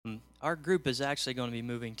Our group is actually going to be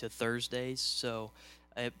moving to Thursdays,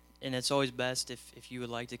 and it's always best if you would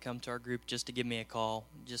like to come to our group just to give me a call,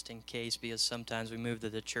 just in case, because sometimes we move to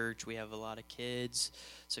the church. We have a lot of kids,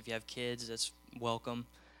 so if you have kids, that's welcome.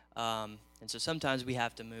 And so sometimes we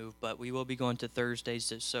have to move, but we will be going to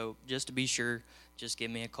Thursdays, so just to be sure, just give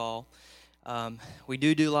me a call. We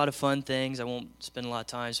do a lot of fun things. I won't spend a lot of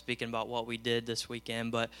time speaking about what we did this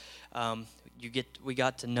weekend, but we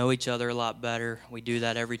got to know each other a lot better. We do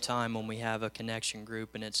that every time when we have a connection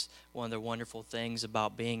group, and it's one of the wonderful things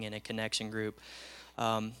about being in a connection group.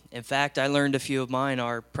 In fact, I learned a few of mine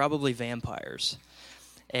are probably vampires,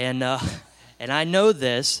 and I know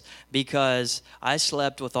this because I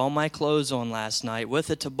slept with all my clothes on last night with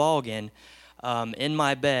a toboggan in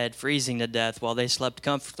my bed, freezing to death, while they slept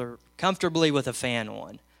comfortably with a fan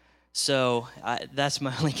on. So that's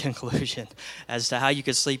my only conclusion as to how you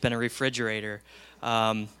could sleep in a refrigerator.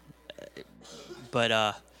 But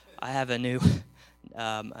I have a new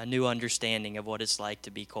understanding of what it's like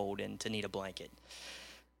to be cold and to need a blanket.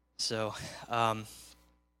 So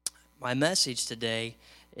my message today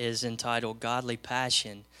is entitled Godly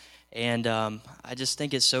Passion. And I just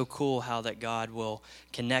think it's so cool how that God will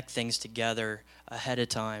connect things together ahead of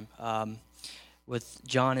time. With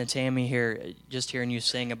John and Tammy here, just hearing you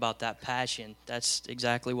sing about that passion, that's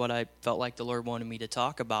exactly what I felt like the Lord wanted me to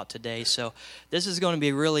talk about today. So this is going to be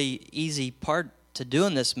a really easy part to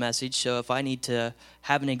doing this message. So if I need to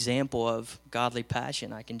have an example of godly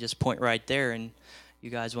passion, I can just point right there and you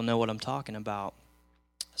guys will know what I'm talking about.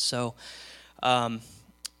 So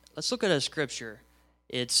let's look at a scripture.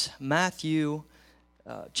 It's Matthew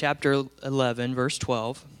chapter 11, verse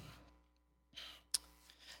 12.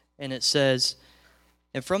 And it says,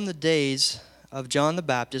 "And from the days of John the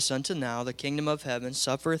Baptist unto now, the kingdom of heaven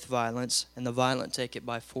suffereth violence, and the violent take it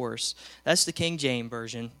by force." That's the King James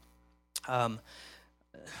Version. That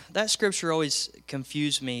scripture always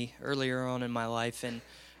confused me earlier on in my life, and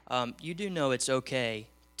you do know it's okay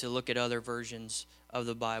to look at other versions of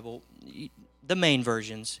the Bible, the main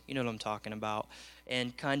versions, you know what I'm talking about,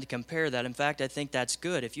 and kind of compare that. In fact, I think that's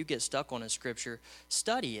good. If you get stuck on a scripture,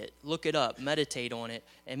 study it, look it up, meditate on it,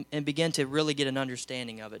 and begin to really get an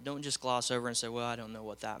understanding of it. Don't just gloss over and say, well, I don't know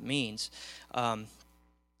what that means.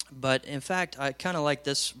 But in fact, I kind of like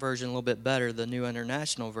this version a little bit better, the New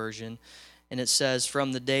International Version. And it says,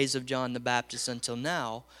 "From the days of John the Baptist until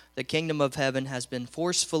now, the kingdom of heaven has been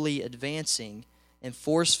forcefully advancing, and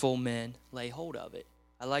forceful men lay hold of it."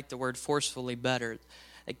 I like the word forcefully better.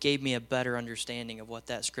 It gave me a better understanding of what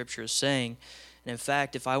that scripture is saying. And in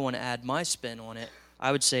fact, if I want to add my spin on it,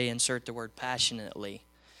 I would say insert the word passionately.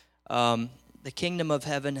 The kingdom of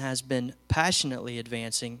heaven has been passionately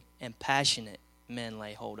advancing, and passionate men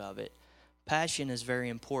lay hold of it. Passion is very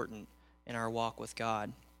important in our walk with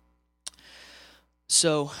God.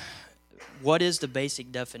 So, what is the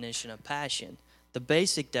basic definition of passion? The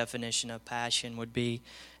basic definition of passion would be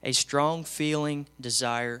a strong feeling,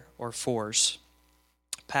 desire, or force.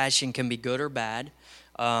 Passion can be good or bad.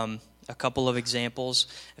 A couple of examples.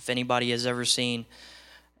 If anybody has ever seen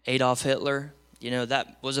Adolf Hitler, you know,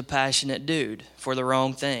 that was a passionate dude for the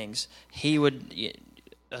wrong things.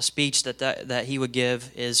 A speech that he would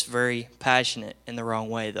give is very passionate in the wrong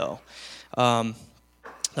way, though.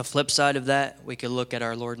 The flip side of that, we could look at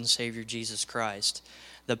our Lord and Savior Jesus Christ,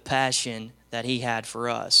 the passion that he had for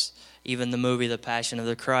us. Even the movie The Passion of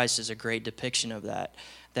the Christ is a great depiction of that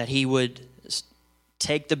he would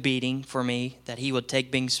take the beating for me, that he would take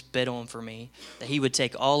being spit on for me, that he would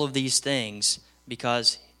take all of these things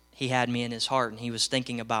because he had me in his heart and he was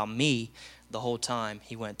thinking about me the whole time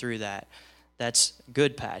he went through that. That's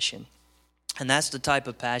good passion. And that's the type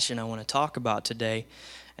of passion I want to talk about today,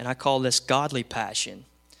 and I call this godly passion.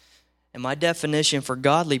 And my definition for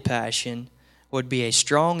godly passion would be a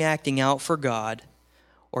strong acting out for God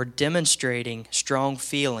or demonstrating strong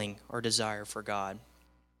feeling or desire for God.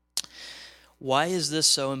 Why is this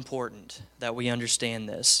so important that we understand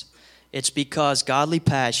this? It's because godly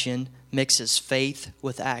passion mixes faith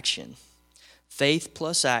with action. Faith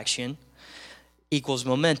plus action equals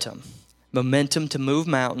momentum. Momentum to move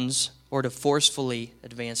mountains or to forcefully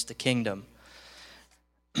advance the kingdom.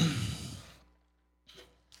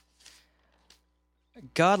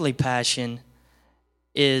 Godly passion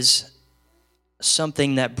is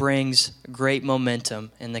something that brings great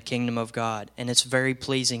momentum in the kingdom of God, and it's very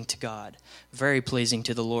pleasing to God, very pleasing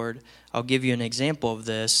to the Lord. I'll give you an example of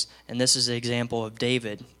this, and this is an example of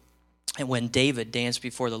David, and when David danced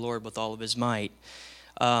before the Lord with all of his might.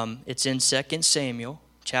 It's in 2 Samuel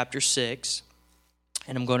chapter 6,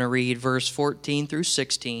 and I'm going to read verse 14 through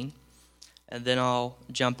 16, and then I'll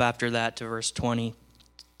jump after that to verse 20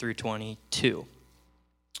 through 22.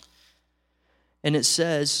 And it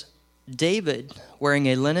says, David, wearing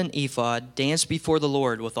a linen ephod, danced before the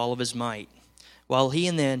Lord with all of his might, while he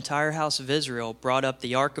and the entire house of Israel brought up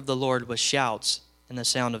the ark of the Lord with shouts and the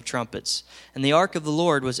sound of trumpets. And the ark of the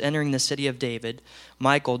Lord was entering the city of David.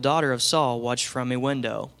 Michal, daughter of Saul, watched from a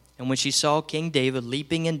window. And when she saw King David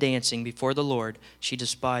leaping and dancing before the Lord, she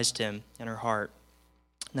despised him in her heart.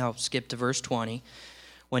 Now skip to verse 20.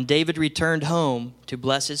 When David returned home to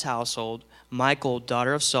bless his household, Michal,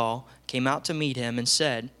 daughter of Saul, came out to meet him and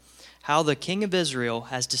said, How the king of Israel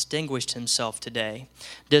has distinguished himself today,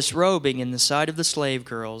 disrobing in the sight of the slave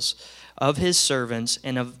girls, of his servants,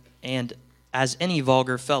 and as any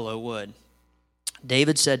vulgar fellow would.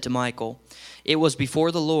 David said to Michal, It was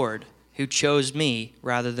before the Lord who chose me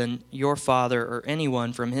rather than your father or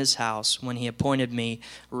anyone from his house when he appointed me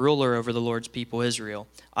ruler over the Lord's people Israel.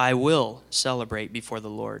 I will celebrate before the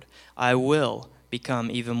Lord. I will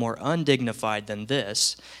become even more undignified than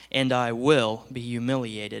this, and I will be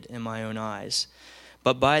humiliated in my own eyes.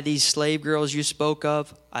 But by these slave girls you spoke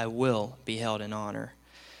of, I will be held in honor.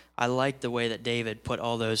 I like the way that David put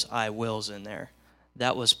all those I wills in there.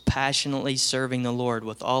 That was passionately serving the Lord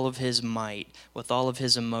with all of his might, with all of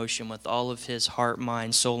his emotion, with all of his heart,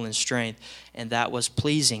 mind, soul, and strength, and that was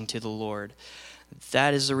pleasing to the Lord.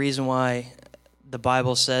 That is the reason why the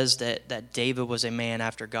Bible says that David was a man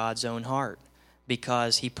after God's own heart,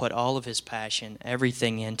 because he put all of his passion,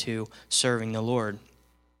 everything into serving the Lord.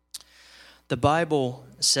 The Bible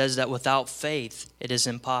says that without faith, it is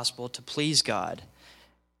impossible to please God.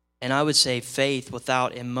 And I would say faith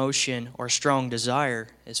without emotion or strong desire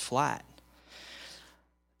is flat.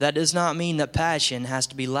 That does not mean that passion has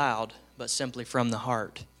to be loud, but simply from the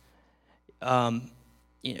heart. I'm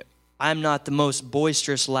not the most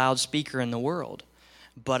boisterous, loud speaker in the world,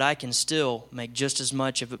 but I can still make just as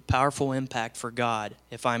much of a powerful impact for God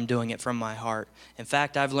if I'm doing it from my heart. In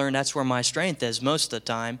fact, I've learned that's where my strength is most of the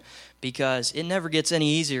time, because it never gets any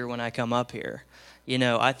easier when I come up here.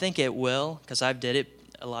 I think it will, because I've did it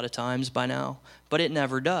a lot of times by now, but it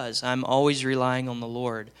never does. I'm always relying on the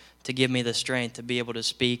Lord to give me the strength to be able to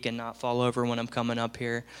speak and not fall over when I'm coming up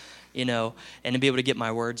here, and to be able to get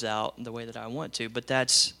my words out the way that I want to. But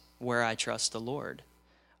that's where I trust the Lord.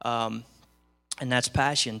 And that's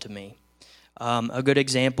passion to me. A good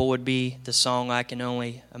example would be the song I Can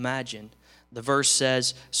Only Imagine. The verse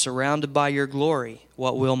says, Surrounded by your glory,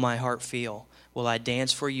 what will my heart feel? Will I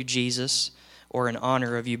dance for you, Jesus, or in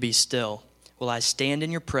honor of you be still? Will I stand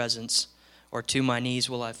in your presence, or to my knees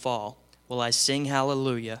will I fall? Will I sing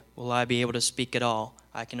hallelujah? Will I be able to speak at all?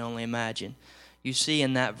 I can only imagine. You see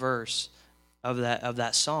in that verse of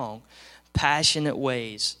that song, passionate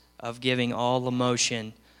ways of giving all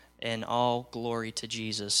emotion and all glory to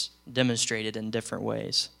Jesus, demonstrated in different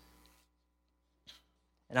ways.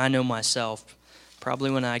 And I know myself,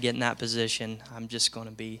 probably when I get in that position, I'm just going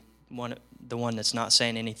to be the one that's not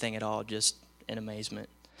saying anything at all, just in amazement.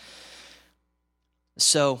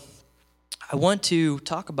 So I want to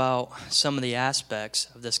talk about some of the aspects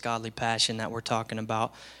of this godly passion that we're talking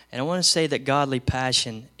about. And I want to say that godly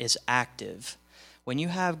passion is active. When you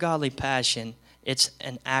have godly passion, it's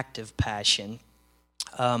an active passion.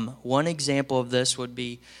 One example of this would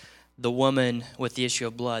be the woman with the issue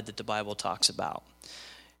of blood that the Bible talks about.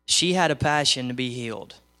 She had a passion to be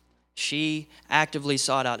healed. She actively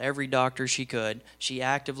sought out every doctor she could. She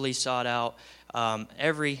actively sought out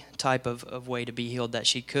every type of way to be healed that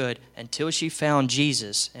she could until she found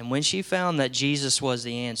Jesus. And when she found that Jesus was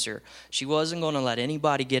the answer, she wasn't going to let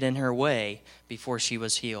anybody get in her way before she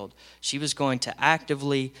was healed. She was going to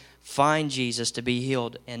actively find Jesus to be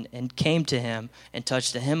healed, and came to him and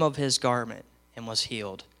touched the hem of his garment and was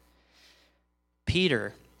healed.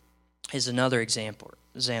 Peter is another example.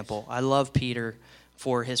 I love Peter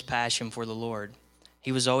for his passion for the Lord.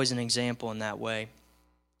 He was always an example in that way.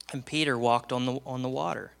 And Peter walked on the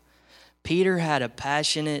water. Peter had a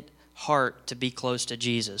passionate heart to be close to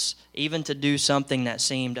Jesus, even to do something that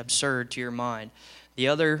seemed absurd to your mind. The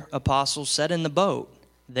other apostles sat in the boat.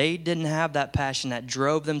 They didn't have that passion that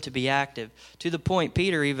drove them to be active. To the point,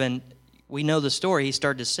 Peter even, we know the story, he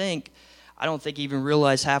started to sink. I don't think he even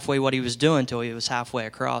realized halfway what he was doing until he was halfway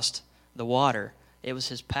across the water. It was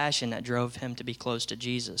his passion that drove him to be close to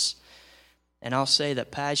Jesus. And I'll say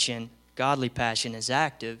that passion, godly passion, is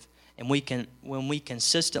active, and when we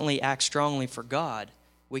consistently act strongly for God,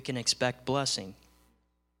 we can expect blessing.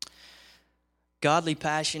 Godly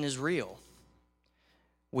passion is real.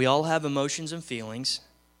 We all have emotions and feelings.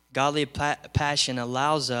 Godly passion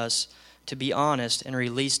allows us to be honest and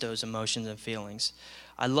release those emotions and feelings.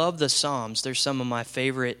 I love the Psalms. They're some of my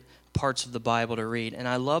favorite parts of the Bible to read. And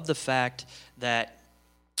I love the fact that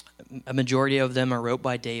a majority of them are wrote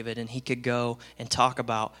by David, and he could go and talk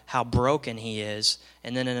about how broken he is,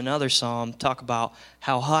 and then in another psalm talk about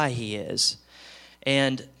how high he is.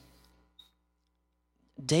 And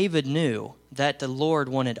David knew that the Lord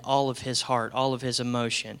wanted all of his heart, all of his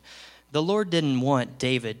emotion. The Lord didn't want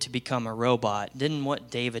David to become a robot, didn't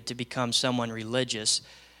want David to become someone religious.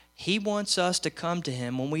 He wants us to come to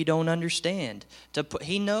him when we don't understand.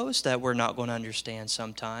 He knows that we're not going to understand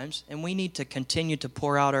sometimes, and we need to continue to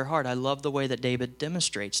pour out our heart. I love the way that David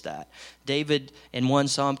demonstrates that. David in one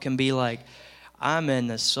psalm can be like, I'm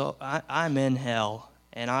in hell,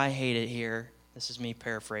 and I hate it here. This is me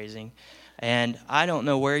paraphrasing. And I don't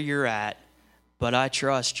know where you're at, but I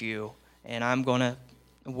trust you, and I'm going to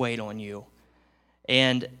wait on you.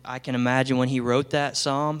 And I can imagine when he wrote that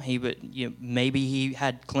psalm, maybe he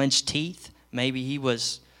had clenched teeth, maybe he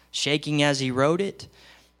was shaking as he wrote it,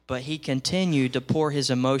 but he continued to pour his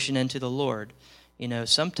emotion into the Lord.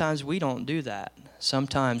 Sometimes we don't do that.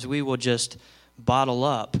 Sometimes we will just bottle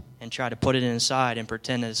up and try to put it inside and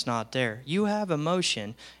pretend that it's not there. You have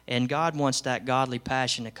emotion, and God wants that godly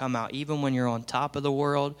passion to come out even when you're on top of the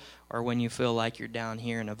world or when you feel like you're down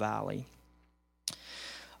here in a valley.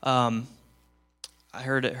 I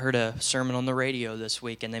heard a sermon on the radio this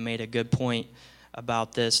week, and they made a good point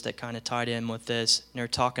about this that kind of tied in with this. And they're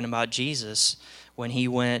talking about Jesus when he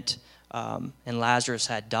went and Lazarus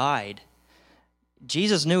had died.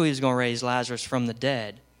 Jesus knew he was going to raise Lazarus from the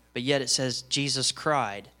dead, but yet it says Jesus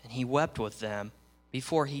cried, and he wept with them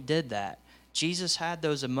before he did that. Jesus had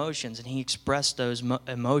those emotions, and he expressed those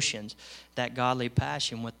emotions, that godly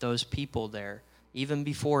passion with those people there, even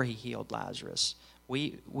before he healed Lazarus.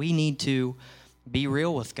 We need to be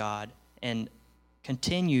real with God and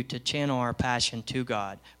continue to channel our passion to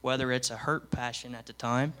God, whether it's a hurt passion at the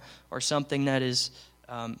time or something that is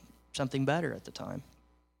something better at the time.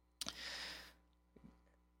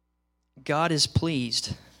 God is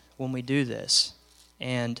pleased when we do this,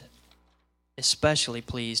 and especially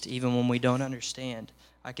pleased even when we don't understand.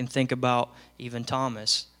 I can think about even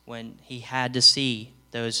Thomas when he had to see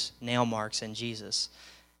those nail marks in Jesus.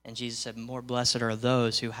 And Jesus said, more blessed are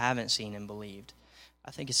those who haven't seen and believed. I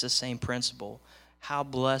think it's the same principle. How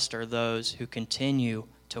blessed are those who continue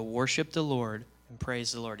to worship the Lord and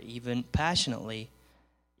praise the Lord, even passionately,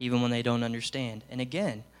 even when they don't understand. And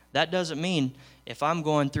again, that doesn't mean if I'm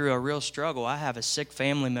going through a real struggle, I have a sick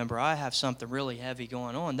family member, I have something really heavy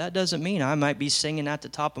going on. That doesn't mean I might be singing at the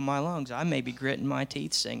top of my lungs. I may be gritting my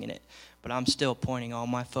teeth singing it, but I'm still pointing all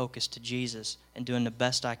my focus to Jesus and doing the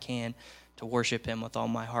best I can to worship him with all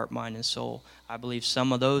my heart, mind, and soul. I believe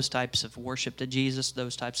some of those types of worship to Jesus,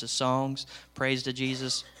 those types of songs, praise to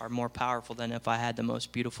Jesus, are more powerful than if I had the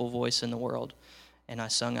most beautiful voice in the world and I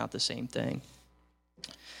sung out the same thing.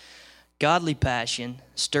 Godly passion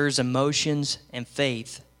stirs emotions and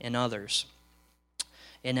faith in others.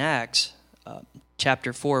 In Acts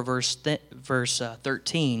chapter 4, verse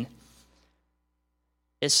 13,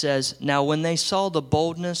 it says, Now when they saw the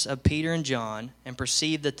boldness of Peter and John and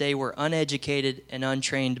perceived that they were uneducated and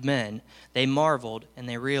untrained men, they marveled and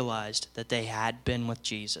they realized that they had been with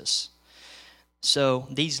Jesus. So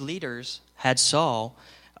these leaders had saw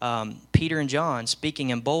Peter and John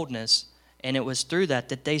speaking in boldness, and it was through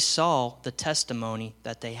that they saw the testimony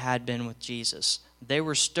that they had been with Jesus. They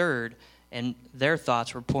were stirred, and their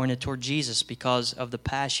thoughts were pointed toward Jesus because of the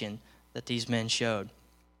passion that these men showed.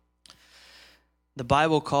 The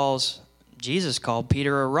Bible Jesus called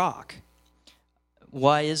Peter a rock.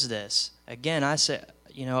 Why is this? Again,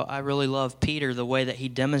 I really love Peter, the way that he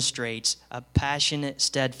demonstrates a passionate,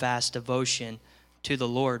 steadfast devotion to the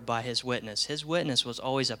Lord by his witness. His witness was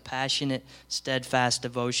always a passionate, steadfast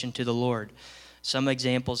devotion to the Lord. Some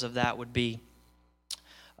examples of that would be,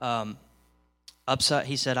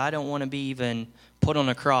 he said, I don't want to be even put on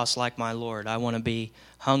a cross like my Lord. I want to be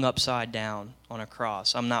hung upside down on a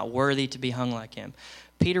cross. I'm not worthy to be hung like him.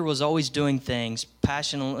 Peter was always doing things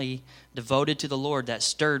passionately devoted to the Lord that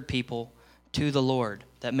stirred people to the Lord,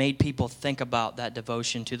 that made people think about that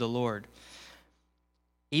devotion to the Lord.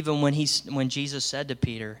 Even when Jesus said to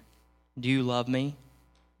Peter, do you love me?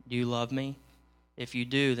 Do you love me? If you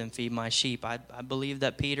do, then feed my sheep. I believe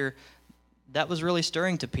that that was really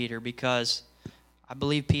stirring to Peter, because I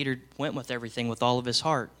believe Peter went with everything with all of his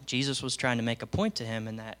heart. Jesus was trying to make a point to him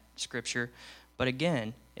in that scripture, but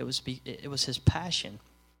again, it was his passion.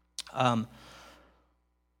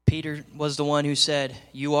 Peter was the one who said,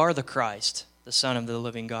 you are the Christ, the Son of the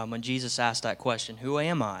living God. When Jesus asked that question, who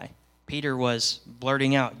am I? Peter was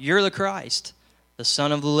blurting out, you're the Christ, the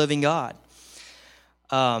Son of the living God.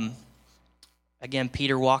 Again,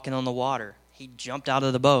 Peter walking on the water. He jumped out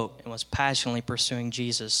of the boat and was passionately pursuing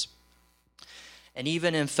Jesus. And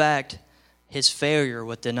even, in fact, his failure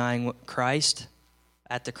with denying Christ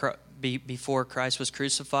before Christ was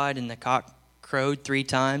crucified and the cock crowed 3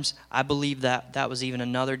 times, I believe that was even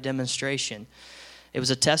another demonstration. It was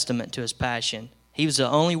a testament to his passion. He was the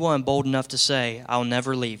only one bold enough to say, "I'll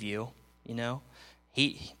never leave you." You know,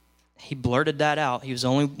 he blurted that out. He was the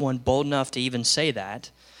only one bold enough to even say that.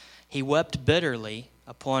 He wept bitterly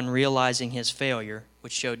upon realizing his failure,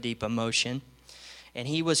 which showed deep emotion. And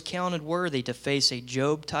he was counted worthy to face a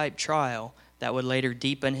Job-type trial that would later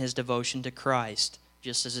deepen his devotion to Christ,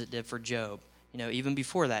 just as it did for Job. You know, even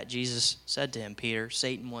before that, Jesus said to him, "Peter,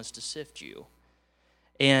 Satan wants to sift you."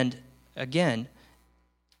 And again,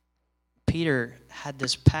 Peter had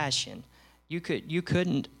this passion. You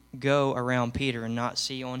couldn't go around Peter and not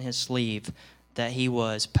see on his sleeve that he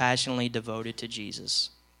was passionately devoted to Jesus.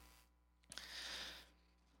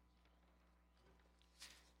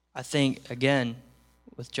 I think, again,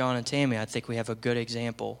 with John and Tammy, I think we have a good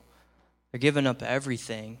example. They're giving up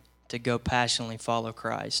everything to go passionately follow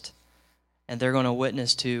Christ. And they're going to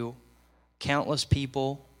witness to countless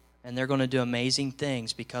people, and they're going to do amazing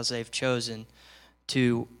things because they've chosen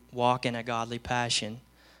to walk in a godly passion.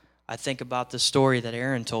 I think about the story that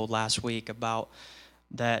Aaron told last week about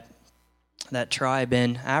that tribe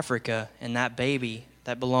in Africa and that baby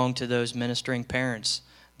that belonged to those ministering parents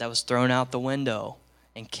that was thrown out the window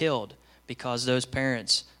and killed because those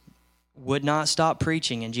parents would not stop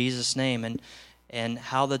preaching in Jesus' name, and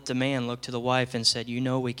how that the man looked to the wife and said, "You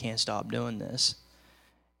know we can't stop doing this."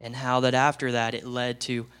 And how that after that it led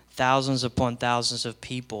to thousands upon thousands of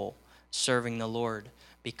people serving the Lord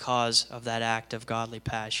because of that act of godly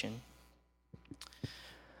passion.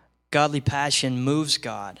 Godly passion moves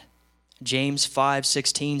God. James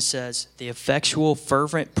 5:16 says, "The effectual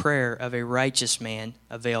fervent prayer of a righteous man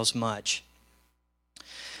avails much."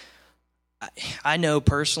 I know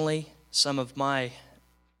personally some of my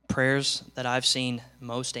prayers that I've seen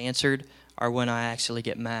most answered are when I actually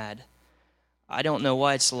get mad. I don't know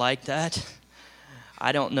why it's like that.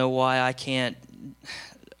 I don't know why I can't.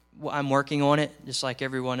 I'm working on it just like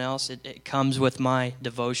everyone else. It comes with my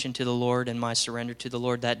devotion to the Lord and my surrender to the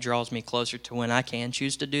Lord. That draws me closer to when I can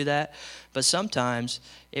choose to do that. But sometimes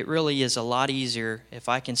it really is a lot easier if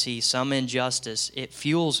I can see some injustice. It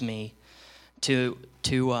fuels me to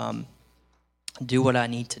do what I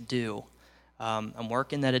need to do. I'm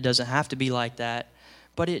working that it doesn't have to be like that,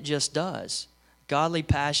 but it just does. Godly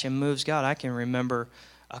passion moves God. I can remember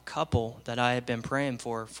a couple that I had been praying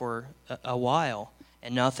for a while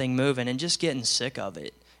and nothing moving and just getting sick of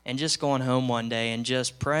it and just going home one day and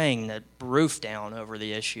just praying the roof down over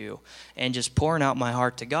the issue and just pouring out my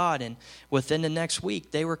heart to God. And within the next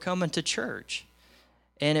week, they were coming to church.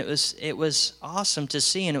 And it was awesome to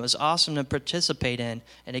see, and it was awesome to participate in.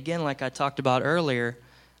 And again, like I talked about earlier,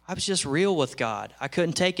 I was just real with God. I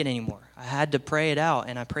couldn't take it anymore. I had to pray it out,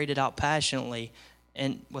 and I prayed it out passionately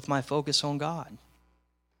and with my focus on God.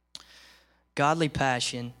 Godly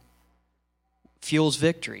passion fuels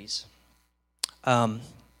victories. I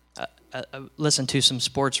listened to some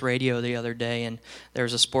sports radio the other day, and there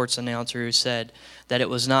was a sports announcer who said that it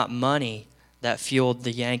was not money that fueled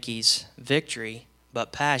the Yankees' victory,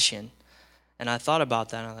 but passion. And I thought about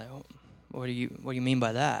that, and I was like, what do you mean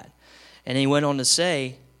by that? And he went on to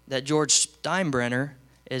say that George Steinbrenner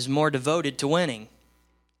is more devoted to winning.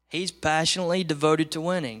 He's passionately devoted to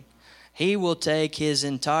winning. He will take his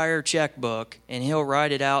entire checkbook and he'll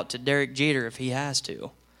write it out to Derek Jeter if he has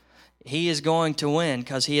to. He is going to win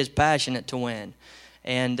because he is passionate to win.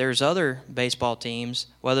 And there's other baseball teams,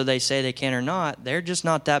 whether they say they can or not, they're just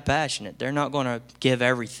not that passionate. They're not going to give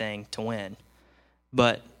everything to win.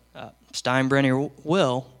 But Steinbrenner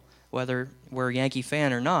will, whether we're a Yankee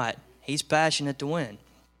fan or not. He's passionate to win.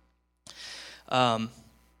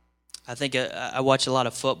 I think I watch a lot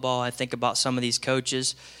of football. I think about some of these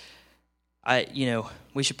coaches.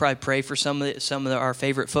 We should probably pray for some of our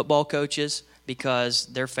favorite football coaches because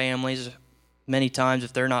their families, many times,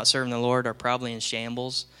 if they're not serving the Lord, are probably in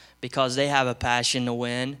shambles because they have a passion to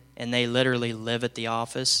win and they literally live at the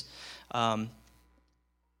office.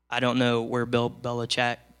 I don't know where Bill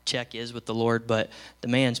Belichick is with the Lord, but the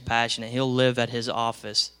man's passionate. He'll live at his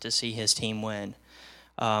office to see his team win.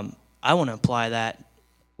 I want to apply that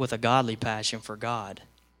with a godly passion for God.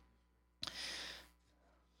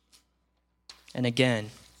 And again,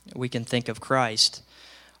 we can think of Christ.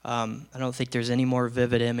 I don't think there's any more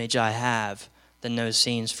vivid image I have than those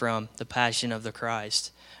scenes from The Passion of the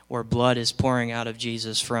Christ, where blood is pouring out of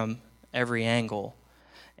Jesus from every angle.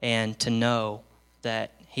 And to know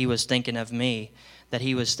that he was thinking of me, that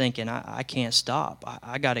he was thinking, I can't stop.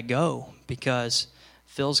 I got to go because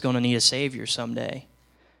Phil's going to need a Savior someday.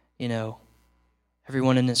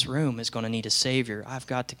 Everyone in this room is going to need a Savior. I've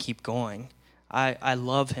got to keep going. I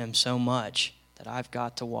love him so much that I've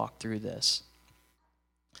got to walk through this.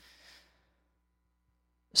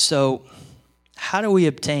 So, how do we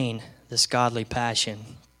obtain this godly passion?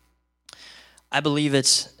 I believe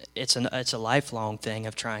it's a lifelong thing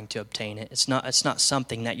of trying to obtain it. It's not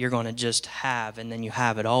something that you're going to just have and then you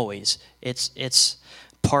have it always. It's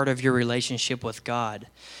part of your relationship with God.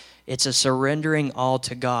 It's a surrendering all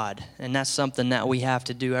to God, and that's something that we have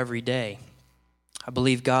to do every day. I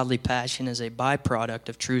believe godly passion is a byproduct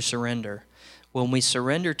of true surrender. When we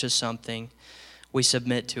surrender to something, we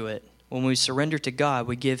submit to it. When we surrender to God,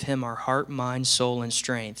 we give him our heart, mind, soul, and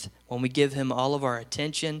strength. When we give him all of our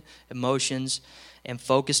attention, emotions, and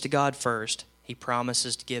focus to God first, he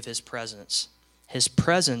promises to give his presence. His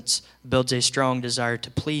presence builds a strong desire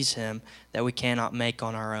to please him that we cannot make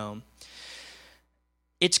on our own.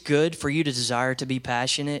 It's good for you to desire to be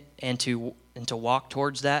passionate and to walk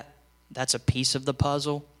towards that. That's a piece of the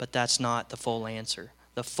puzzle, but that's not the full answer.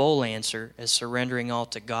 The full answer is surrendering all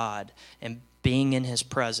to God and being in his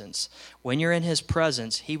presence. When you're in his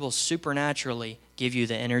presence, he will supernaturally give you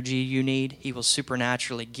the energy you need. He will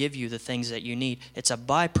supernaturally give you the things that you need. It's a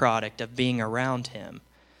byproduct of being around him.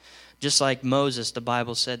 Just like Moses, the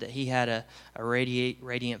Bible said that he had a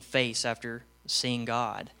radiant face after seeing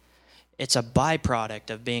God. It's a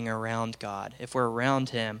byproduct of being around God. If we're around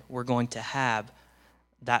him, we're going to have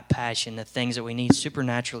that passion, the things that we need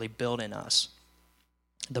supernaturally built in us.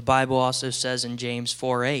 The Bible also says in James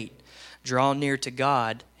 4:8, draw near to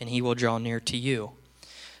God, and he will draw near to you.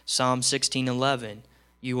 Psalm 16:11,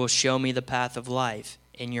 you will show me the path of life.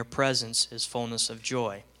 In your presence is fullness of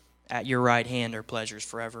joy. At your right hand are pleasures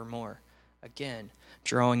forevermore. Again,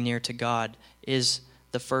 drawing near to God is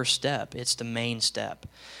the first step. It's the main step.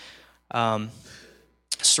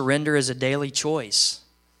 Surrender is a daily choice.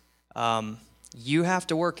 You have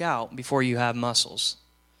to work out before you have muscles.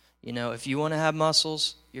 You know, if you want to have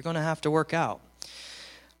muscles, you're going to have to work out.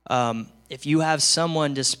 If you have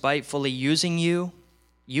someone despitefully using you,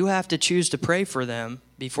 you have to choose to pray for them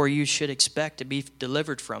before you should expect to be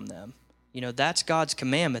delivered from them. You know, that's God's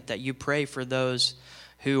commandment, that you pray for those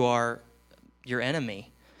who are your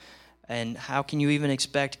enemy. And how can you even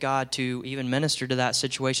expect God to even minister to that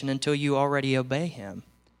situation until you already obey him?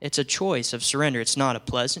 It's a choice of surrender. It's not a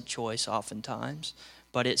pleasant choice oftentimes,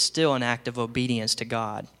 but it's still an act of obedience to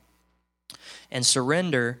God. And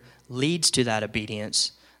surrender leads to that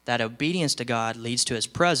obedience. That obedience to God leads to his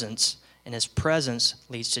presence, and his presence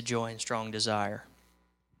leads to joy and strong desire.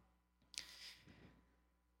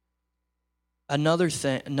 Another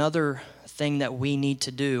thing that we need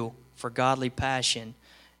to do for godly passion,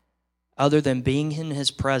 other than being in his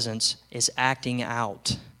presence, is acting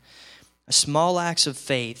out. Small acts of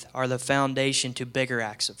faith are the foundation to bigger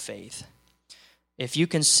acts of faith. If you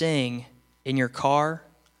can sing in your car,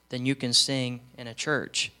 then you can sing in a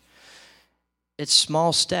church. It's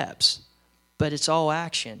small steps, but it's all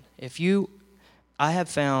action. I have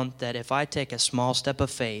found that if I take a small step of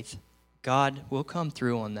faith, God will come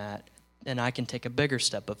through on that, and I can take a bigger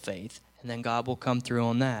step of faith, and then God will come through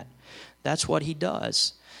on that. That's what he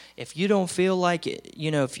does. If you don't feel like it,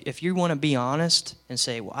 you know, if you want to be honest and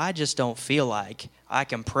say, well, I just don't feel like I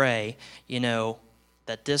can pray, you know,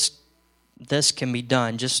 that this can be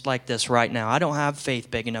done just like this right now. I don't have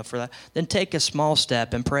faith big enough for that. Then take a small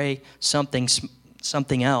step and pray something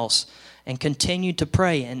else, and continue to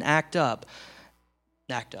pray and act out.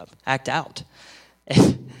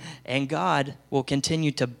 And God will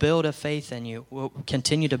continue to build a faith in you, will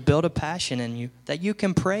continue to build a passion in you that you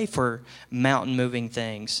can pray for mountain-moving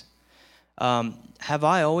things. Have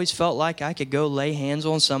I always felt like I could go lay hands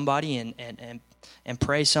on somebody and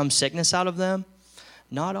pray some sickness out of them?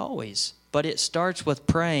 Not always, but it starts with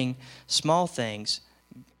praying small things.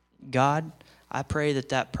 God, I pray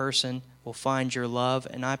that person will find your love,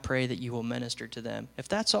 and I pray that you will minister to them. If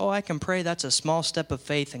that's all I can pray, that's a small step of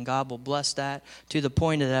faith, and God will bless that to the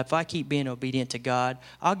point that if I keep being obedient to God,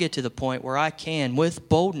 I'll get to the point where I can, with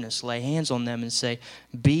boldness, lay hands on them and say,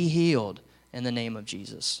 be healed in the name of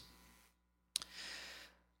Jesus.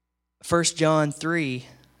 1 John 3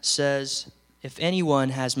 says, if anyone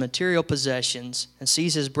has material possessions and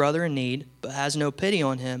sees his brother in need, but has no pity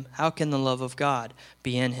on him, how can the love of God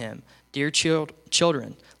be in him? Dear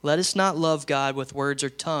children, let us not love God with words or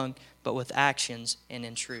tongue, but with actions and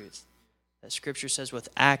in truth. The scripture says with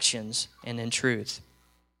actions and in truth.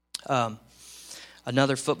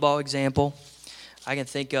 Another football example, I can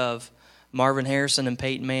think of Marvin Harrison and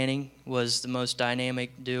Peyton Manning was the most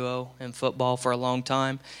dynamic duo in football for a long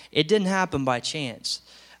time. It didn't happen by chance.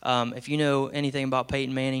 If you know anything about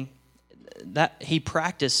Peyton Manning, that he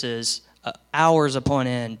practices hours upon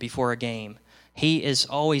end before a game. He is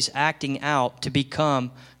always acting out to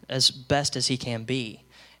become as best as he can be.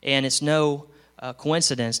 And it's no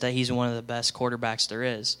coincidence that he's one of the best quarterbacks there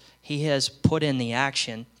is. He has put in the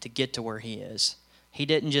action to get to where he is. He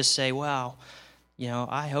didn't just say, wow,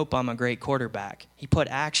 I hope I'm a great quarterback. He put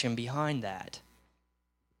action behind that.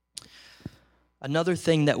 Another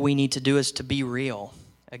thing that we need to do is to be real.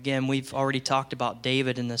 Again, we've already talked about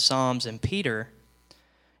David in the Psalms and Peter.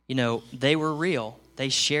 They were real. They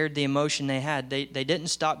shared the emotion they had. They didn't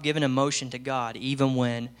stop giving emotion to God even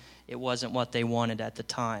when it wasn't what they wanted at the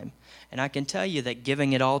time. And I can tell you that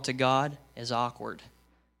giving it all to God is awkward.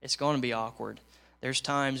 It's going to be awkward. There's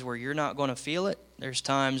times where you're not going to feel it. There's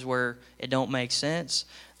times where it don't make sense.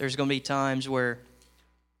 There's going to be times where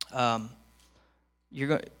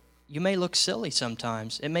you may look silly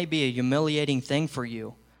sometimes. It may be a humiliating thing for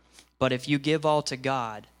you. But if you give all to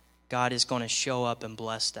God, God is going to show up and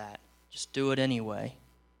bless that. Just do it anyway.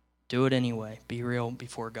 Do it anyway. Be real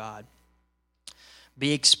before God.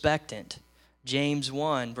 Be expectant. James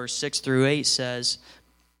 1, verse 6 through 8 says,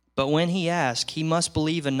 "But when he asks, he must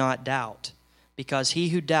believe and not doubt, because he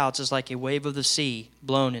who doubts is like a wave of the sea,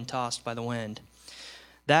 blown and tossed by the wind.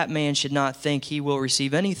 That man should not think he will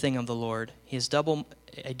receive anything of the Lord. He is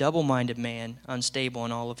a double-minded man, unstable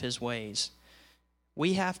in all of his ways."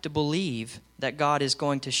 We have to believe that God is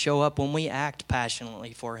going to show up when we act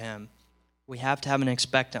passionately for him. We have to have an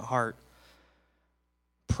expectant heart.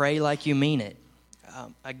 Pray like you mean it.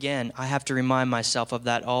 Again, I have to remind myself of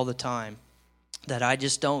that all the time, that I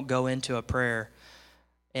just don't go into a prayer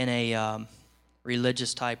in a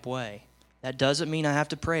religious type way. That doesn't mean I have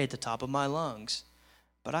to pray at the top of my lungs,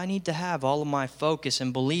 but I need to have all of my focus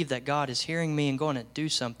and believe that God is hearing me and going to do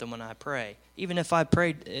something when I pray. Even if I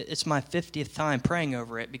prayed, it's my 50th time praying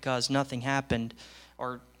over it because nothing happened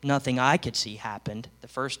or nothing I could see happened the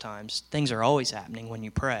first times. Things are always happening when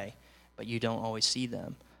you pray, but you don't always see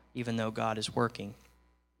them, even though God is working.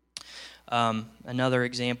 Another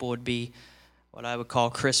example would be what I would call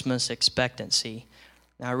Christmas expectancy.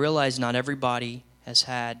 Now, I realize not everybody has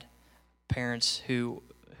had parents who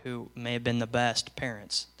may have been the best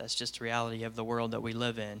parents. That's just the reality of the world that we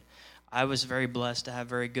live in. I was very blessed to have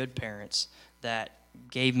very good parents that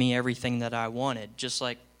gave me everything that I wanted, just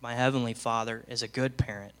like my Heavenly Father is a good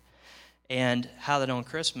parent. And how that on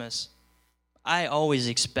Christmas, I always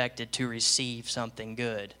expected to receive something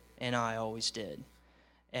good, and I always did.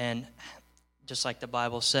 And just like the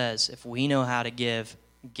Bible says, if we know how to give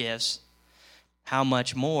gifts, how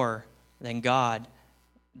much more than God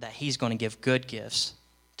that he's going to give good gifts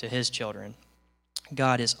to his children.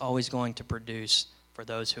 God is always going to produce for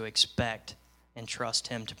those who expect and trust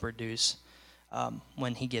him to produce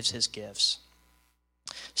when he gives his gifts.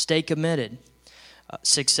 Stay committed.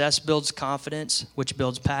 Success builds confidence, which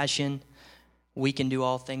builds passion. We can do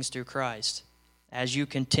all things through Christ. As you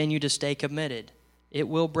continue to stay committed, it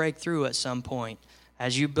will break through at some point.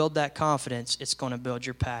 As you build that confidence, it's going to build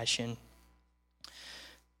your passion.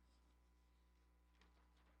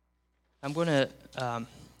 I'm going to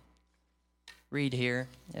read here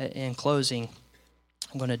in closing.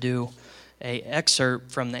 I'm going to do an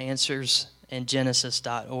excerpt from the Answers in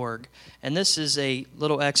Genesis.org. And this is a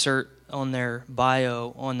little excerpt on their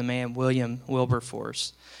bio on the man William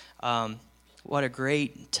Wilberforce. What a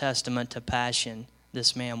great testament to passion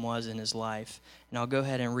this man was in his life. And I'll go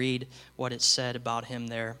ahead and read what it said about him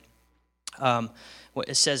there.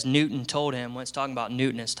 It says Newton told him, when it's talking about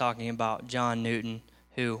Newton, it's talking about John Newton,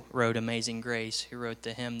 who wrote Amazing Grace, who wrote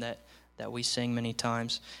the hymn that we sing many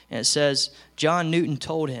times. And it says, John Newton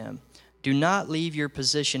told him, "Do not leave your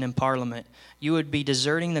position in Parliament. You would be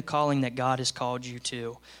deserting the calling that God has called you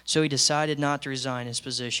to." So he decided not to resign his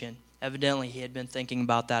position. Evidently, he had been thinking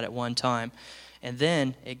about that at one time. And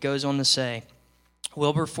then it goes on to say,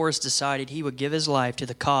 Wilberforce decided he would give his life to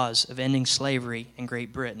the cause of ending slavery in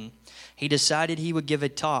Great Britain. He decided he would give a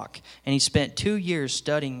talk, and he spent 2 years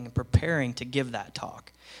studying and preparing to give that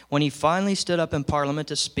talk. When he finally stood up in Parliament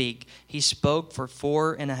to speak, he spoke for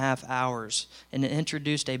 4.5 hours and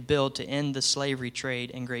introduced a bill to end the slavery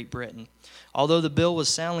trade in Great Britain. Although the bill was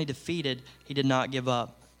soundly defeated, he did not give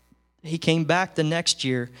up. He came back the next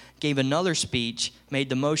year, gave another speech, made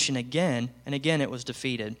the motion again, and again it was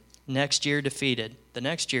defeated. Next year, defeated. The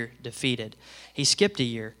next year, defeated. He skipped a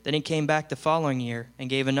year. Then he came back the following year and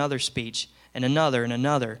gave another speech, and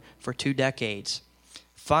another for 2 decades.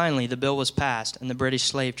 Finally, the bill was passed, and the British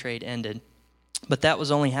slave trade ended. But that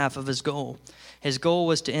was only half of his goal. His goal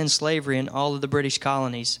was to end slavery in all of the British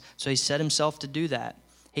colonies, so he set himself to do that.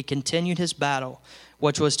 He continued his battle,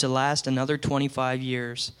 which was to last another 25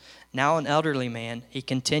 years. Now an elderly man, he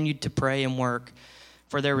continued to pray and work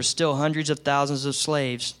for there were still hundreds of thousands of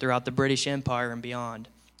slaves throughout the British Empire and beyond.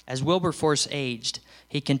 As Wilberforce aged,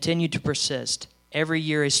 he continued to persist. Every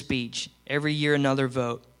year a speech, every year another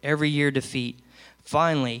vote, every year defeat.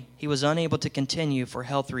 Finally, he was unable to continue for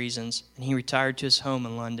health reasons, and he retired to his home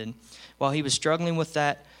in London. While he was struggling with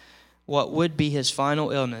what would be his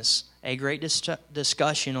final illness, a great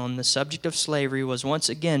discussion on the subject of slavery was once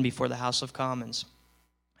again before the House of Commons.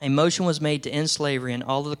 A motion was made to end slavery in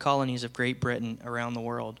all of the colonies of Great Britain around the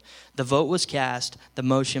world. The vote was cast. The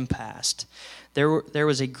motion passed. There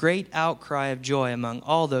was a great outcry of joy among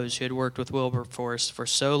all those who had worked with Wilberforce for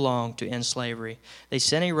so long to end slavery. They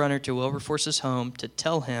sent a runner to Wilberforce's home to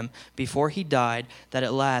tell him before he died that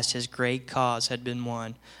at last his great cause had been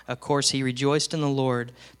won. Of course, he rejoiced in the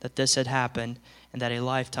Lord that this had happened and that a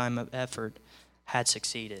lifetime of effort had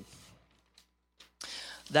succeeded.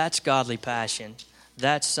 That's godly passion.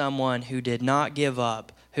 That's someone who did not give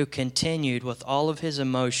up, who continued with all of his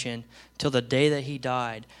emotion till the day that he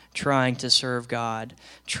died, trying to serve God,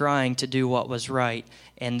 trying to do what was right.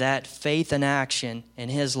 And that faith and action in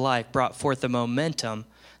his life brought forth a momentum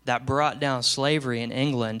that brought down slavery in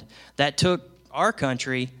England that took our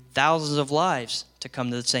country thousands of lives to come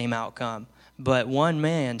to the same outcome. But one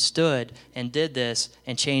man stood and did this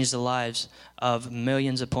and changed the lives of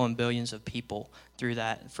millions upon billions of people through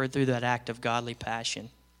that act of godly passion.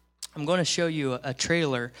 I'm going to show you a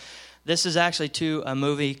trailer. This is actually to a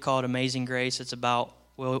movie called Amazing Grace. It's about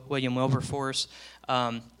William Wilberforce.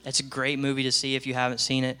 It's a great movie to see if you haven't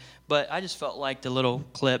seen it. But I just felt like the little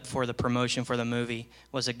clip for the promotion for the movie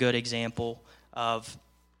was a good example of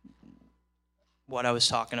what I was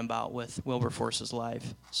talking about with Wilberforce's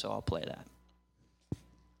life. So I'll play that.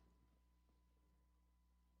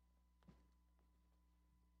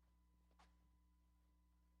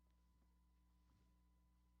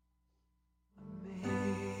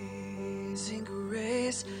 Amazing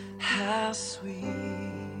grace, how sweet.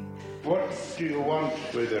 What do you want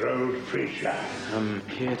with the old preacher? I'm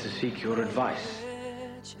here to seek your advice.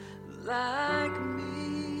 Like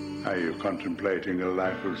me. Are you contemplating a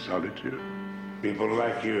life of solitude? People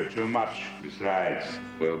like you too much. Besides,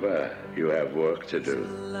 Wilbur, you have work to do.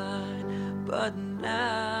 But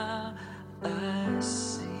now I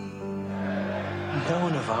see. No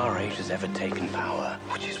one of our age has ever taken power,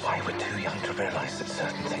 which is why we're too young to realize that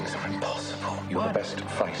certain things are impossible. You're the best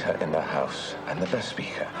fighter in the house and the best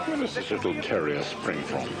speaker. Where does this little terrier spring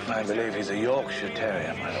from? I believe he's a Yorkshire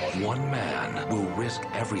Terrier, my lord. One man will risk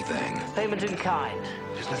everything. Payment in kind.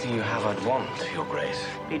 There's nothing you have I'd want, Your Grace.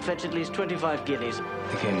 He'd fetch at least 25 guineas.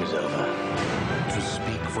 The game is over. To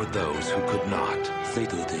speak for those who could not. They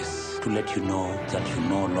do this to let you know that you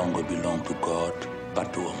no longer belong to God,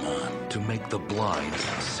 but to a man. To make the blind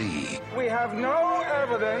see. We have no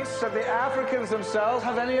evidence that the Africans themselves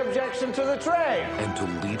have any objection to the trade. And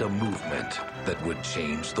to lead a movement that would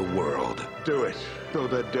change the world. Do it. Throw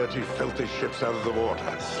their dirty, filthy ships out of the water.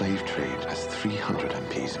 The slave trade has 300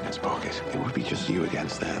 MPs in its pocket. It would be just you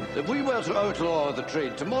against them. If we were to outlaw the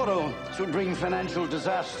trade tomorrow, this would bring financial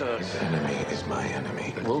disaster. His enemy is my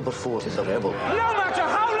enemy. Wilberforce is a rebel. No matter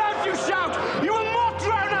how loud you shout, you will not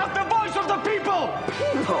drown out the voice of the people!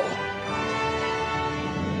 People!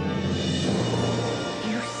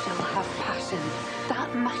 You still have passion.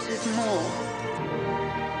 That matters more.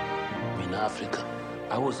 In Africa,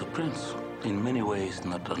 I was a prince. In many ways,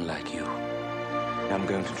 not unlike you. I'm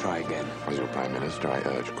going to try again. As your Prime Minister, I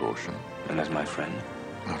urge caution. And as my friend?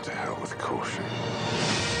 Not to hell with caution.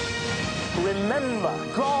 Remember,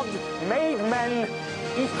 God made men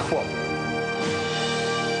equal.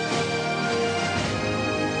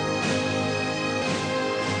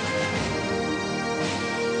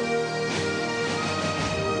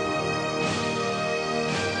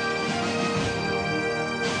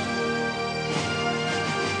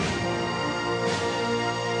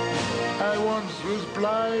 I once was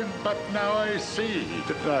blind, but now I see.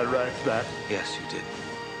 Didn't I write that? Yes, you did.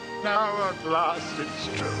 Now at last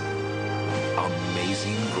it's true.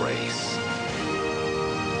 Amazing Grace.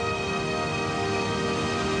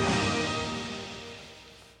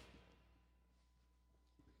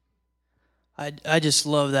 I just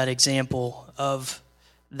love that example of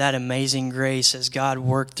that amazing grace as God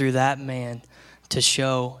worked through that man to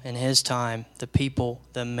show in his time the people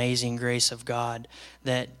the amazing grace of God.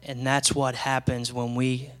 And that's what happens when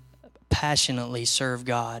we passionately serve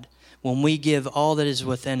God. When we give all that is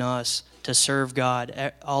within us to serve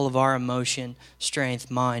God, all of our emotion,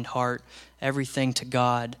 strength, mind, heart, everything to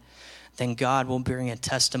God, then God will bring a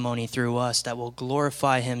testimony through us that will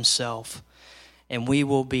glorify himself. And we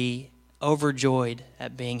will be overjoyed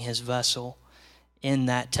at being his vessel in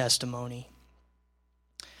that testimony.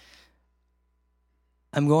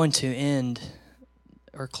 I'm going to end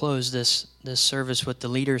or close this service with the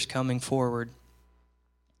leaders coming forward.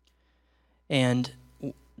 And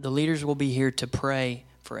the leaders will be here to pray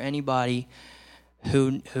for anybody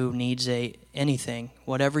who needs anything.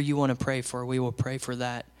 Whatever you want to pray for, we will pray for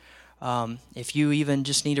that. If you even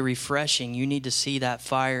just need a refreshing, you need to see that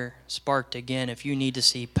fire sparked again, if you need to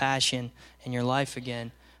see passion in your life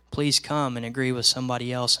again, please come and agree with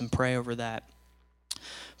somebody else and pray over that.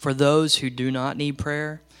 For those who do not need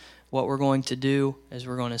prayer, what we're going to do is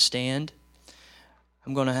we're going to stand.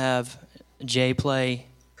 I'm going to have Jay play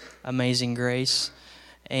Amazing Grace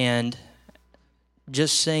and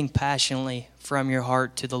just sing passionately from your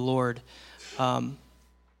heart to the Lord.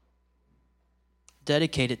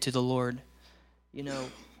 Dedicate it to the Lord. You know,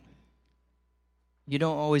 you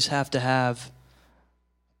don't always have to have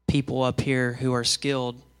people up here who are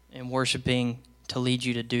skilled in worshiping to lead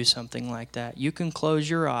you to do something like that. You can close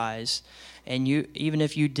your eyes, and you, even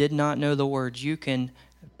if you did not know the words, you can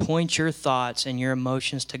point your thoughts and your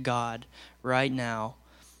emotions to God right now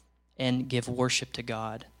and give worship to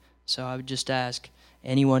God. So I would just ask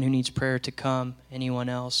anyone who needs prayer to come, anyone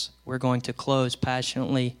else. We're going to close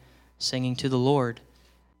passionately singing to the Lord.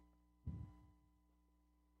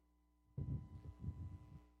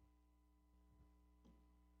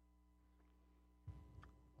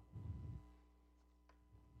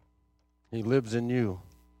 He lives in you.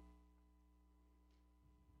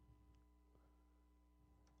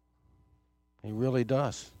 He really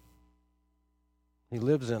does. He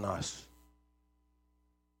lives in us.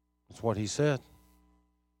 That's what he said.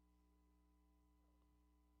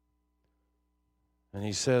 And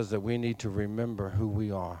he says that we need to remember who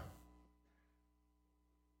we are.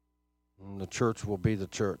 And the church will be the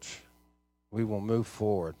church. We will move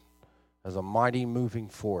forward as a mighty moving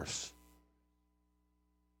force.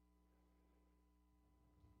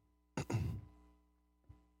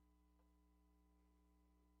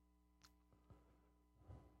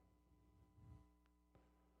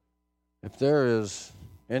 If there is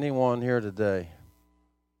anyone here today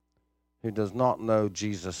who does not know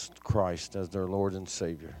Jesus Christ as their Lord and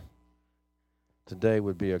Savior, today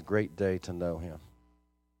would be a great day to know him,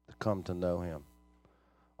 to come to know him.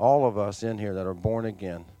 All of us in here that are born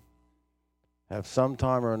again have some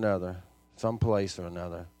time or another, some place or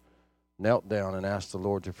another, knelt down and asked the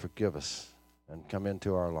Lord to forgive us and come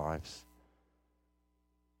into our lives.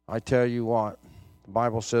 I tell you what, the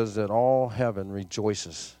Bible says that all heaven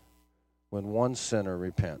rejoices when one sinner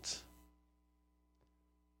repents.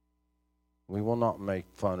 We will not make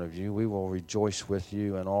fun of you. We will rejoice with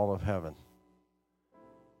you and all of heaven.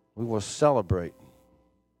 We will celebrate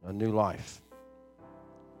a new life.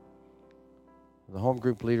 The home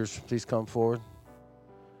group leaders, please come forward.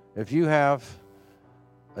 If you have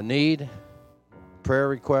a need, prayer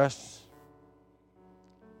requests,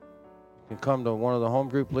 you can come to one of the home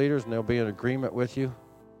group leaders and they'll be in agreement with you.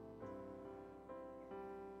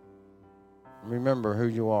 Remember who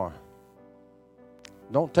you are.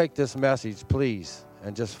 Don't take this message, please,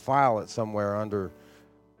 and just file it somewhere under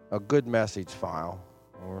a good message file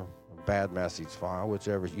or a bad message file,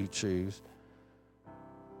 whichever you choose.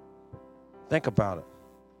 Think about it.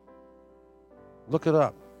 Look it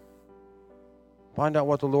up. Find out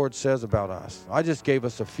what the Lord says about us. I just gave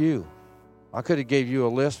us a few. I could have gave you a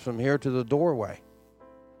list from here to the doorway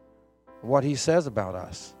of what he says about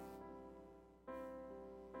us.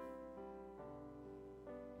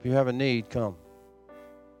 If you have a need, come.